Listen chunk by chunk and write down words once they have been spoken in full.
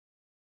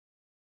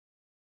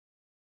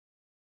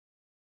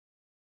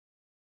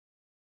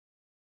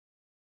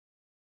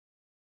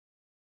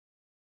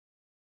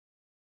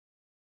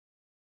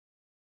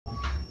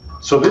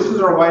So this is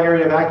our wide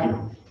area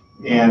vacuum.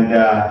 And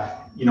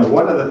you know,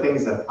 one of the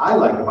things that I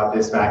like about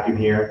this vacuum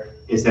here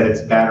is that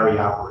it's battery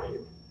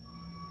operated.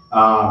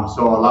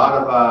 So a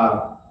lot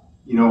of,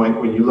 you know,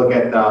 when you look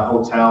at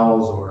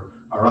hotels or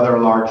other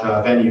large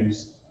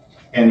venues,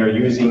 and they're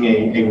using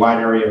a wide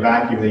area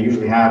vacuum, they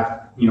usually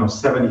have, you know,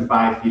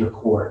 75 feet of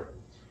cord.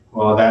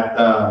 Well, that,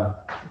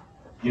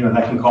 you know,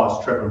 that can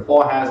cause trip and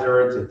fall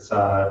hazards. It's,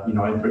 you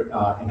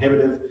know,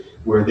 inhibitive,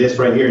 where this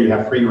right here, you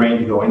have free reign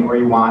to go anywhere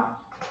you want,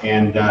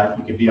 and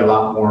you can be a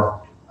lot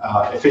more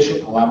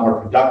efficient, a lot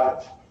more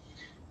productive.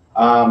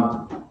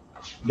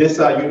 This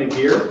unit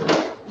here,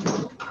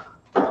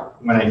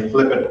 when I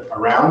flip it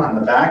around on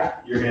the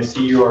back, you're going to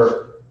see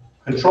your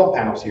control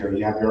panels here.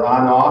 You have your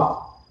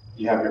on-off,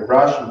 you have your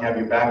brush, and you have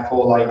your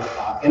backflow light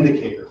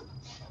indicator.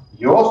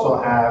 You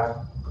also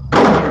have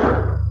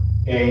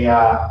a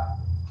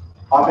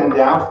up and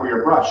down for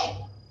your brush.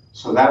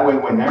 So that way,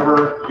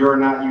 whenever you're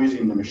not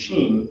using the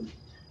machine,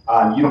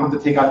 you don't have to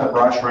take out the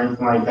brush or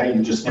anything like that.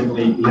 You just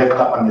simply lift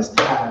up on this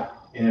tab,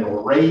 and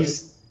it'll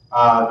raise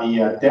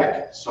the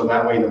deck, so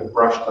that way the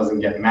brush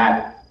doesn't get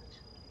matted.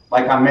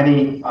 Like on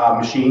many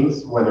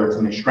machines, whether it's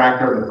an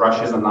extractor, the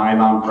brush is a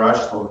nylon brush,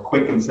 so a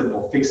quick and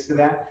simple fix to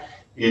that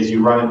is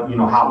you run, you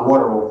know, hot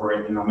water over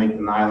it, and it'll make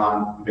the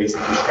nylon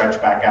basically stretch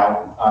back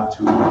out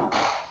to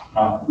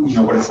you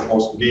know, what it's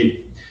supposed to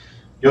be.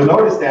 You'll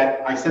notice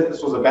that I said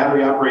this was a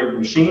battery operated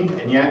machine,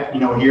 and yet, you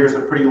know, here's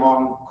a pretty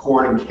long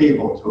cord and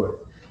cable to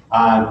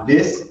it.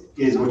 This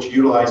is what you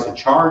utilize to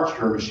charge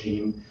your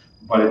machine,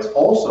 but it's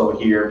also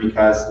here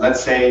because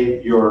let's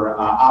say you're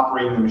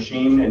operating the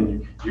machine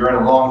and you're in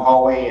a long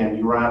hallway and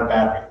you run out of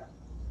battery.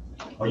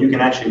 Well, you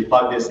can actually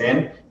plug this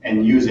in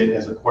and use it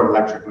as a cord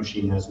electric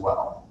machine as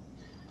well.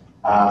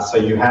 So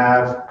you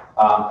have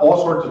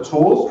all sorts of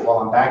tools while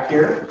I'm back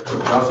here.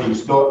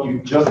 So you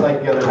just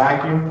like the other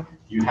vacuum,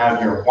 you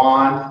have your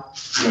wand,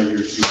 you know, you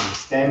can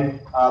extend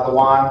the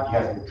wand, you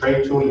have your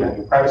tray tool, you have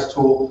your crevice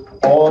tool,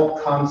 all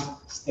comes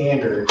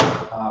standard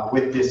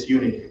with this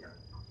unit here.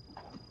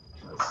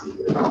 Let's see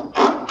here.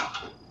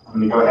 I'm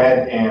going to go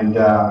ahead and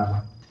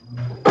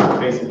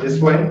face it this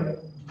way.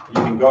 You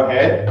can go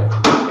ahead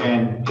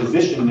and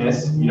position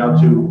this, you know,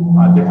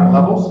 to different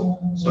levels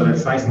so that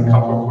it's nice and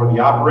comfortable for the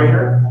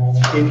operator.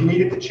 If you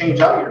needed to change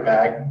out your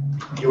bag,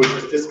 you would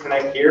just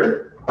disconnect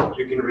here.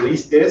 You can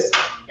release this,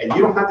 and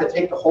you don't have to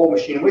take the whole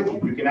machine with you.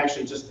 You can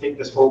actually just take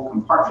this whole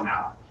compartment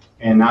out,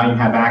 and now you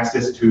have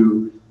access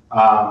to,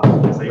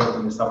 as I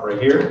open this up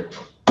right here,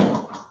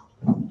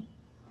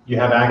 you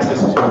have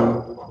access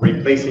to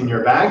replacing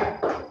your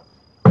bag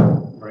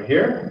right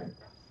here.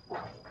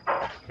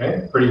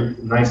 Okay, pretty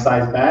nice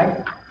size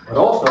bag, but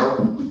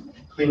also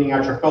cleaning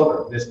out your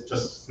filter. This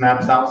just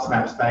snaps out,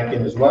 snaps back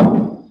in as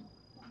well.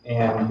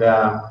 And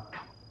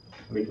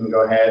we can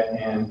go ahead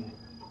and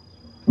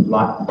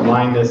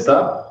line this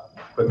up,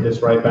 put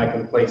this right back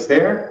in place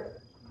there.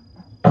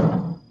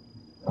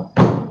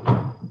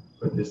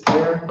 Put this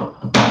there,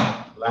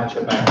 latch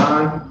it back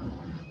on.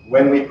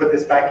 When we put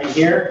this back in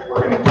here,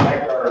 we're going to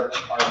connect our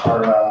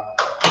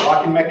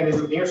locking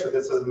mechanism here so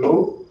this doesn't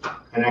move.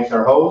 Connect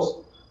our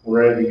hose.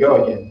 We're ready to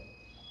go again.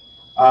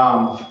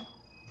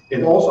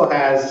 It also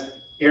has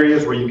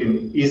areas where you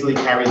can easily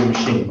carry the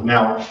machine.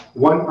 Now,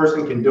 one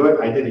person can do it.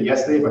 I did it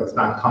yesterday, but it's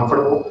not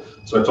comfortable.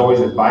 So it's always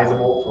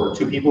advisable for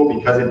two people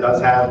because it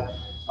does have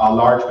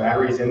large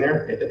batteries in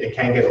there. It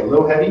can get a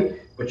little heavy,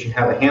 but you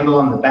have a handle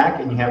on the back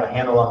and you have a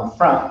handle on the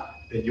front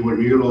that you would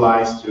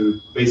utilize to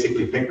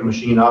basically pick the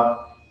machine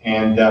up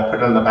and put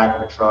it on the back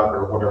of a truck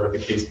or whatever the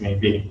case may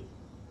be.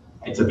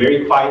 It's a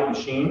very quiet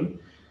machine.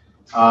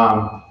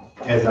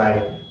 As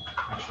I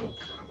actually,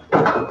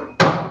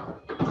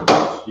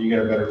 so you get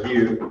a better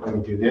view, let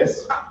me do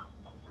this.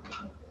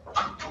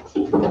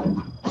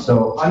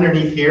 So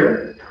underneath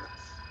here,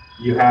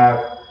 you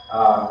have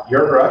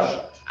your brush,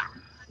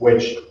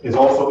 which is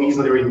also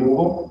easily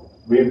removable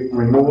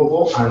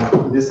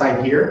on this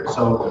side here.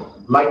 So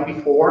like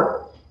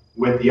before,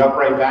 with the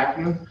upright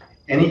vacuum,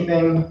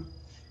 anything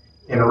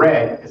in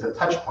red is a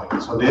touch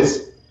point. So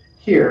this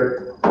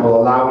here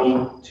will allow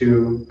me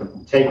to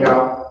take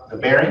out the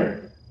bearing,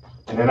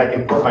 and then I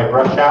can put my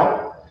brush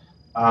out.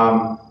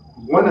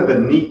 One of the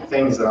neat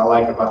things that I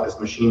like about this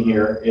machine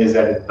here is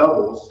that it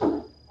doubles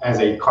as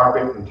a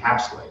carpet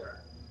encapsulator.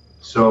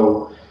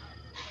 So,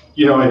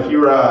 you know, if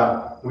you're,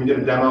 we did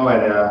a demo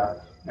at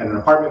an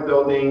apartment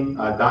building.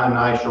 Don and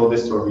I showed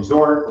this to a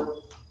resort.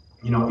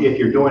 You know, if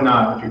you're doing,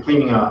 if you're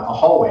cleaning a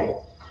hallway,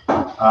 you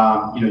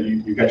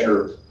know, you got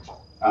your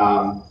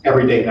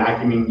everyday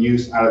vacuuming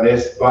use out of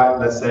this, but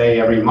let's say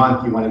every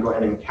month you want to go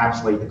ahead and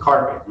encapsulate the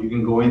carpet. You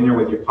can go in there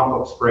with your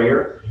pump-up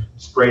sprayer,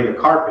 spray the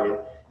carpet.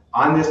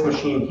 On this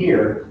machine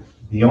here,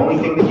 the only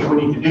thing that you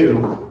would need to do,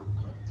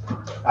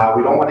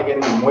 we don't want to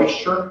get any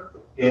moisture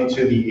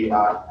into the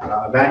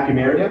vacuum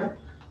area.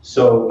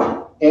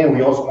 So, and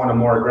we also want a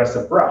more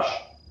aggressive brush.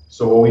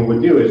 So what we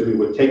would do is we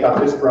would take out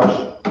this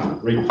brush,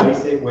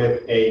 replace it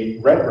with a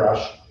red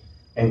brush,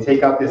 and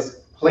take out this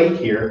plate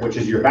here, which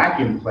is your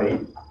vacuum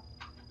plate,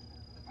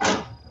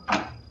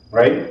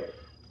 right?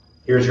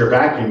 Here's your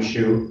vacuum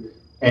shoe.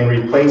 and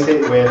replace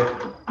it with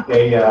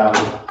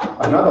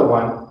another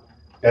one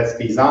that's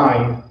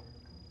designed,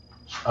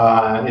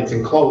 it's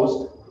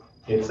enclosed,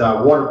 it's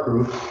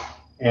waterproof,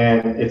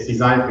 and it's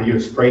designed for you to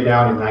spray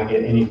down and not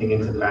get anything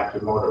into the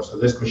vacuum motor. So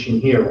this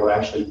machine here will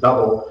actually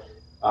double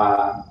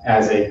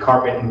as a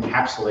carpet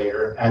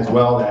encapsulator as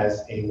well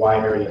as a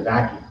wide area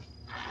vacuum.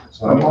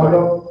 So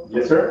Armando?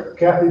 Yes, sir.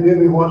 Kathy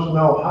Dibby wants to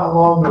know how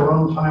long the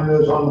run time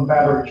is on the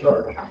battery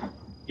charge.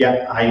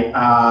 Yeah,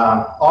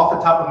 off the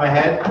top of my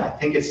head, I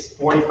think it's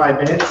 45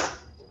 minutes.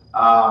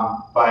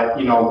 But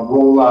you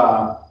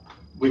know,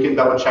 we can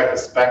double check the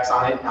specs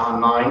on it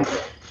online,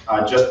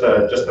 just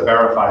to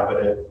verify.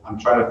 But I'm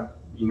trying to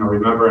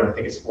remember, and I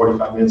think it's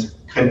 45 minutes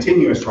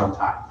continuous run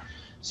time.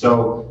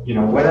 So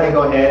when I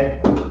go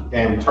ahead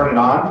and turn it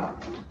on,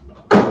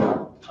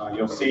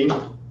 you'll see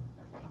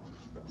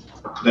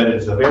that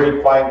it's a very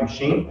quiet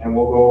machine, and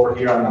we'll go over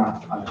here on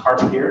the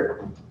carpet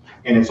here,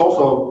 and it's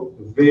also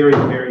very,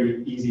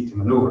 very easy to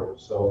maneuver.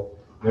 So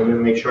I'm going to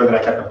make sure that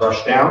I got the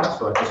brush down.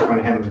 So I just went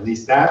ahead and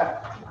released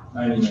that.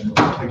 90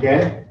 minutes.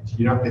 Again,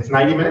 it's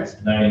 90 minutes?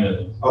 90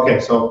 minutes. Okay,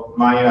 so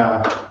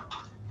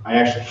I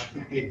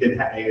actually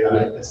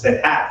it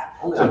said half,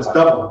 so it's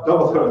double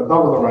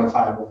the run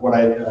time of what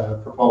I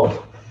proposed.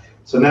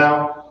 So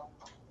now,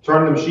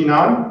 turn the machine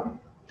on.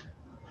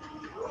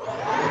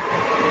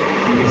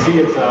 You can see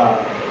it's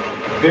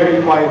a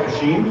very quiet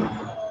machine.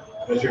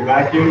 There's your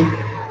vacuum,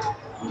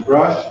 your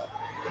brush.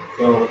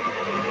 So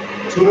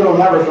 2 little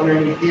levers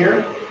underneath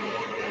here.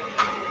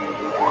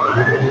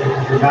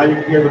 Now you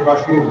can hear the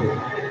brush moving.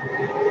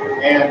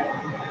 And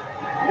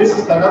this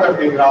is another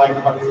thing that I like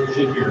about this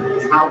machine here,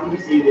 is how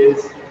easy it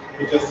is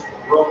to just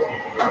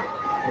rotate.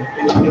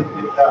 It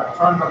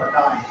turns on a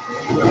dime.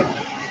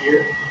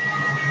 Here.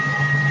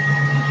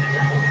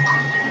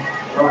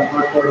 Going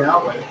much more now,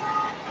 but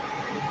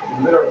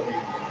literally.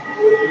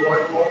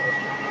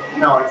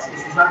 No,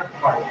 it's not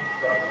quite.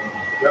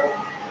 Yep.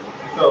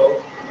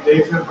 So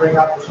Dave's going to bring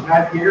up the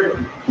snap here,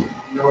 and he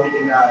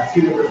can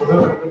see that there's a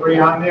little bit of debris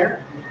on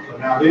there. So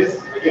now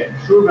this, again,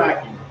 true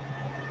vacuum.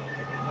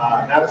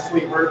 Not a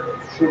sweeper,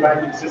 it's a true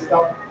vacuum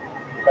system,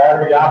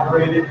 battery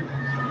operated,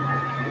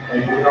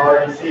 and you can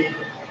already see,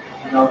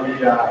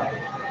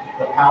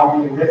 the power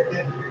being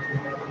lifted,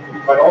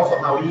 but also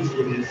how easy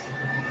it is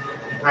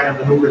to kind of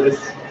maneuver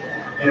this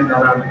in and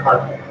around the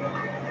carpet.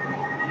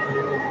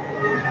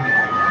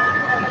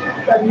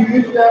 Have you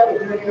used that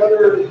with any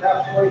other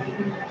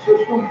encapsulation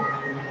system?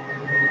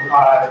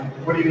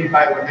 What do you mean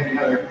by with any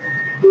other?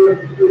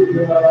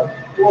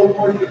 Blow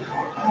moisture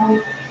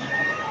compound?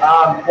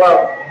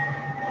 Well,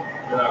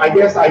 I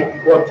guess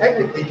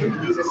technically you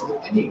can use this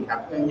with any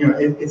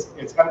it's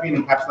going to be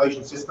an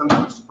encapsulation system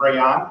that you spray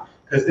on,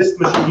 because this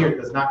machine here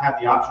does not have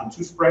the option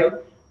to spray,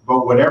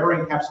 but whatever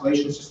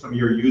encapsulation system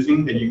you're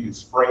using that you can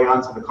spray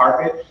onto the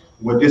carpet,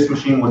 what this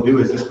machine will do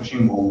is this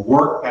machine will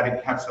work that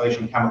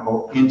encapsulation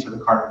chemical into the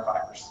carpet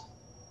fibers.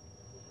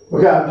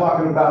 Okay, I'm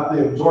talking about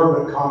the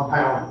absorbent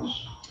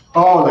compounds.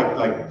 Oh,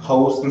 like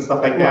post and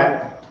stuff like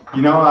that.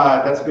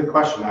 That's a good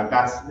question. I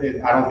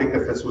don't think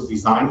that this was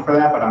designed for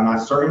that, but I'm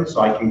not certain,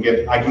 so I can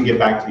get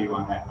back to you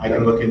on that. I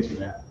can look into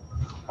that.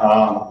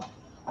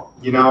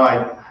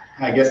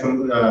 I guess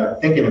I'm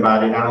thinking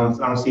about it. I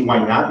don't see why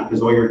not,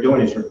 because all you're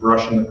doing is you're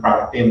brushing the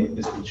product in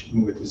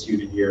with this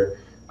unit here.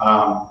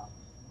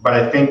 But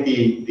I think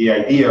the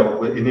idea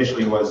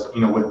initially was,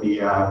 with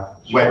the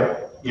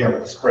wet,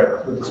 with the spray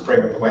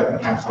with the wet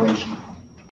encapsulation.